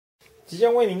即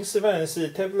将为您示范的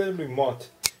是 Tablet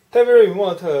Remote。Tablet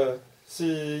Remote 是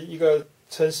一个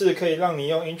程式，可以让你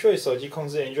用 Android 手机控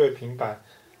制 Android 平板。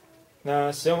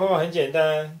那使用方法很简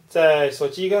单，在手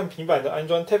机跟平板的安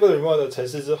装 Tablet Remote 的程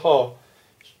式之后，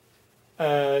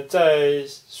在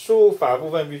输入法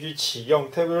部分必须启用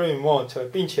Tablet Remote，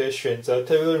 并且选择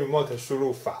Tablet Remote 输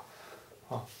入法。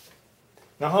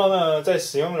然后呢，再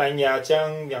使用蓝牙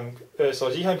将手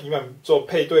机和平板做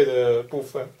配对的部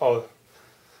分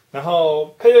然后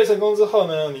配对成功之后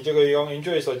呢，你就可以用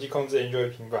Android 手机控制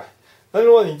Android 平板。那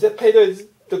如果你在配对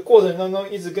的过程当中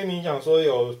一直跟你讲说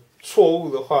有错误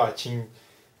的话，请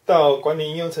到管理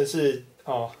应用程式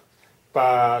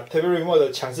把 Tablet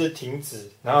Remote 强制停止，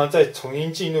然后再重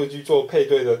新进入去做配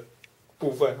对的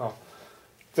部分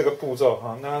这个步骤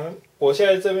那我现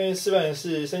在这边示范的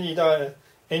是升级到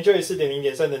Android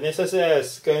 4.0.3 的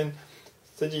S 跟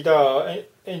升级到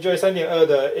Android 3.2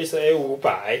 的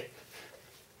S500。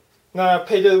那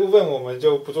配对的部分我们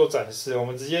就不做展示，我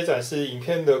们直接展示影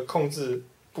片的控制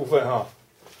部分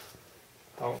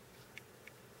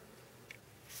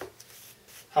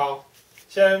好，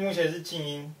现在目前是静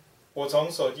音，我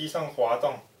从手机上滑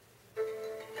动，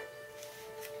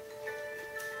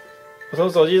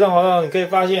你可以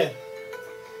发现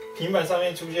平板上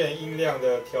面出现音量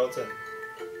的调整，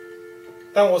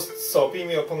但我手并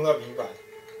没有碰到平板，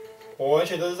我完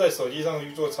全都是在手机上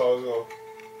去做操作。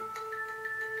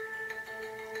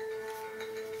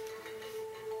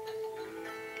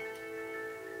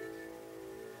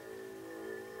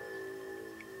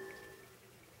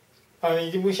你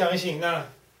一定不相信。那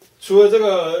除了这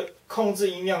个控制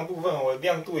音量部分，我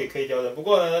亮度也可以调整。不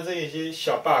过呢，这有些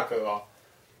小 bug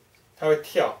它会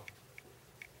跳，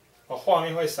画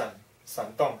面会闪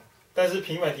动。但是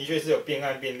平板的确是有变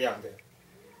暗变亮的，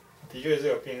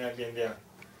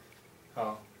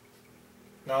好，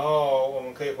然后我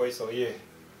们可以回首页，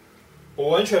我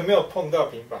完全没有碰到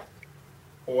平板，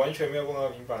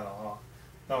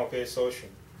那我可以搜寻。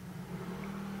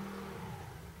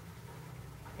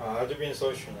它就变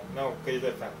搜寻了，那我可以再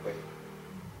返回。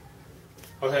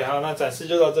OK， 好，那展示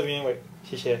就到这边为，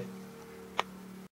谢谢。